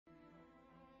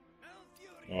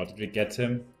Oh, did we get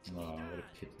him? Oh, what a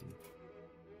pity.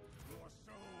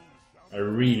 I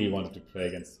really wanted to play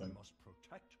against him.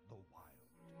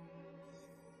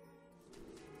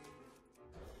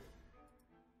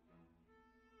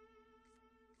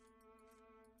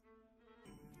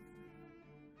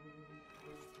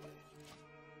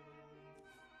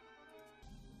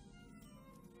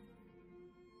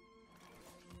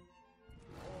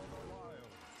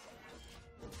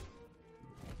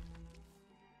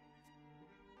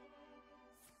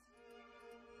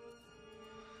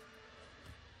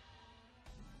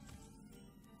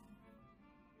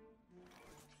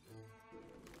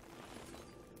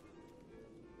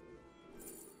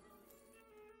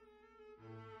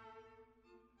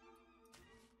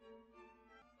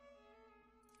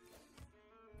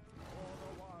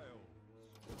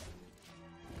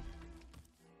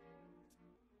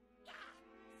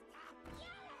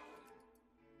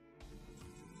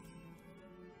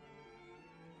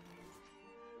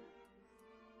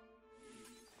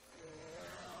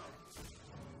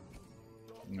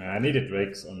 Nah, I needed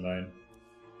Drakes online.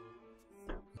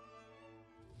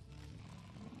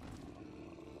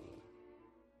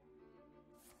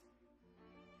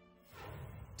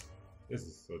 This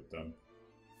is so dumb.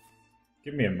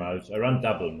 Give me a Mulch. I run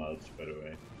double Mulch, by the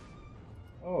way.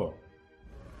 Oh.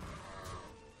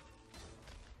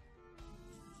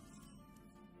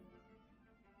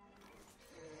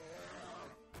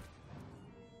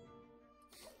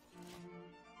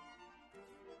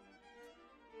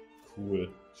 Cool.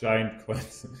 Giant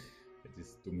Coins.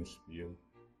 Dieses dumme Spiel.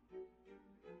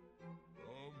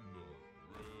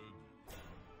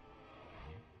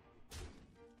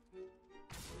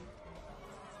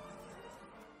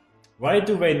 Why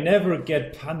do they never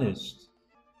get punished?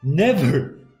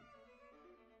 Never!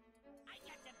 I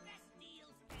got the best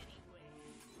deals anywhere.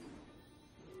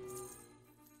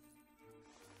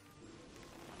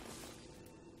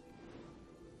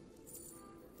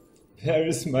 Where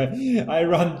is my... I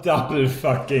run double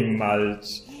fucking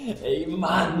Mulch. Ey,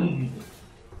 Mann!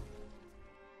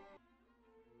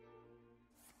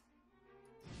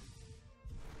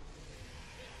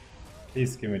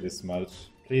 Please give me this Mulch.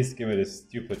 Please give me this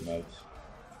stupid Mulch.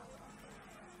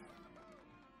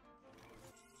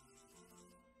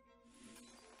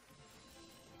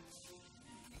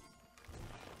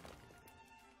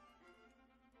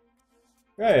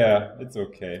 Yeah, it's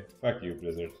okay. Fuck you,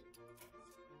 Blizzard.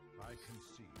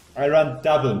 I run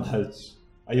double Mulch.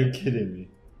 Are you kidding me?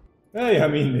 Hey, I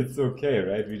mean, it's okay,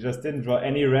 right? We just didn't draw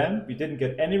any ramp, we didn't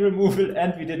get any removal,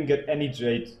 and we didn't get any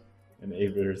Jade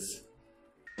enablers.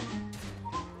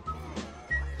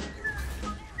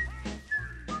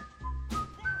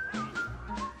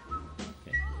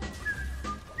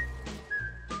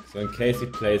 So in case he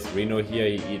plays Reno here,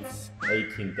 he eats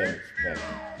 18 damage back.